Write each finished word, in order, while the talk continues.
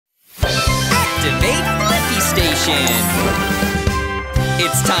Activate Blippi Station!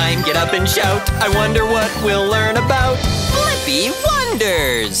 It's time, get up and shout. I wonder what we'll learn about Blippi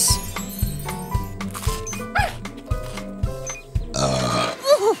Wonders!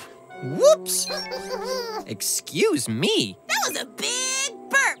 Whoops! Excuse me. That was a big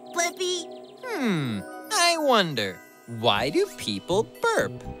burp, Blippi. I wonder, why do people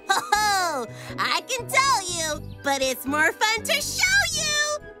burp? Oh, I can tell you, but it's more fun to show you.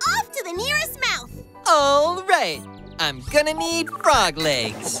 Off to the nearest mouth. All right, I'm gonna need frog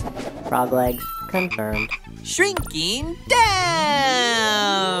legs. Frog legs confirmed. Shrinking down!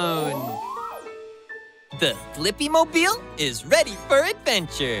 The BlippiMobile is ready for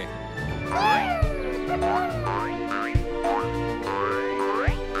adventure.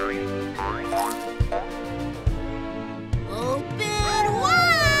 Open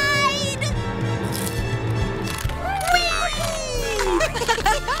wide! Whee!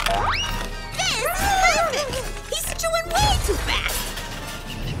 This is perfect! He's chewing way too fast!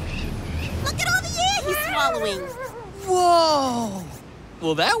 Look at all the air he's swallowing! Whoa!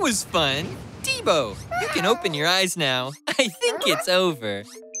 Well, that was fun. D.Bo, you can open your eyes now. I think it's over.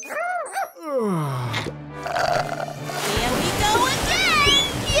 Here we go again!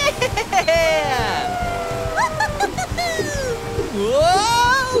 Yeah!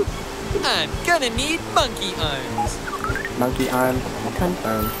 Whoa! I'm gonna need monkey arms. Monkey arm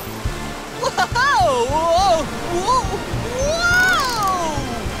confirmed. Whoa! Whoa! Whoa! Whoa!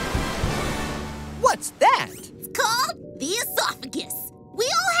 What's that? It's called the esophagus. We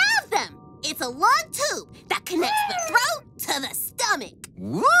all have them. It's a long tube that connects the throat to the stomach.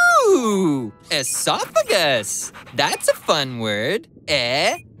 Woo! Esophagus. That's a fun word.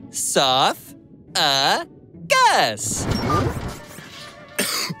 E-sof-a-gus.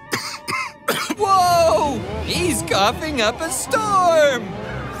 Whoa! He's coughing up a storm.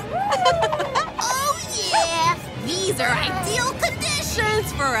 Oh, yeah. These are ideal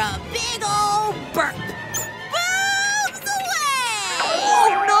conditions for a big old burp. Boobs away! Oh,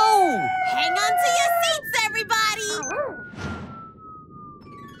 no! Hang on to your seats, everybody.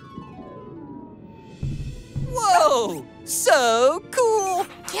 Whoa! So cool!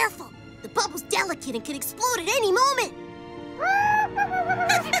 Careful. The bubble's delicate and can explode at any moment.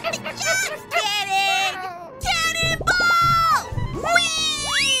 Just kidding! Cannonball!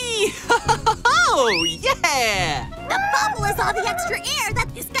 Whee! Oh, yeah! The bubble is all the extra air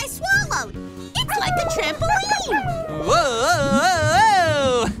that this guy swallowed. It's like a trampoline.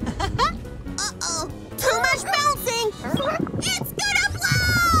 Whoa! Uh-oh, too much bouncing. It's gonna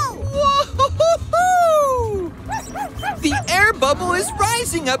blow! Whoa! The air bubble is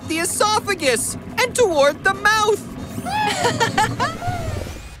rising up the esophagus and toward the mouth.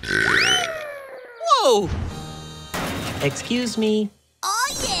 Whoa! Excuse me. Oh,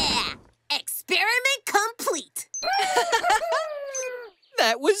 yeah! Experiment complete.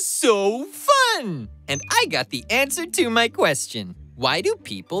 That was so fun! And I got the answer to my question. Why do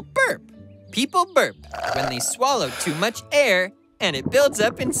people burp? People burp when they swallow too much air and it builds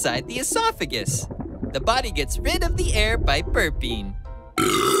up inside the esophagus. The body gets rid of the air by burping.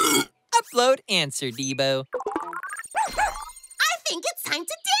 Upload answer, D.Bo. I think it's time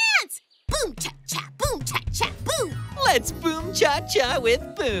to dance. Boom, cha-cha, boom, cha-cha, boom. Let's boom cha-cha with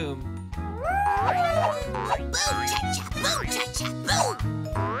boom. Boom, cha-cha, boom, cha-cha, boom.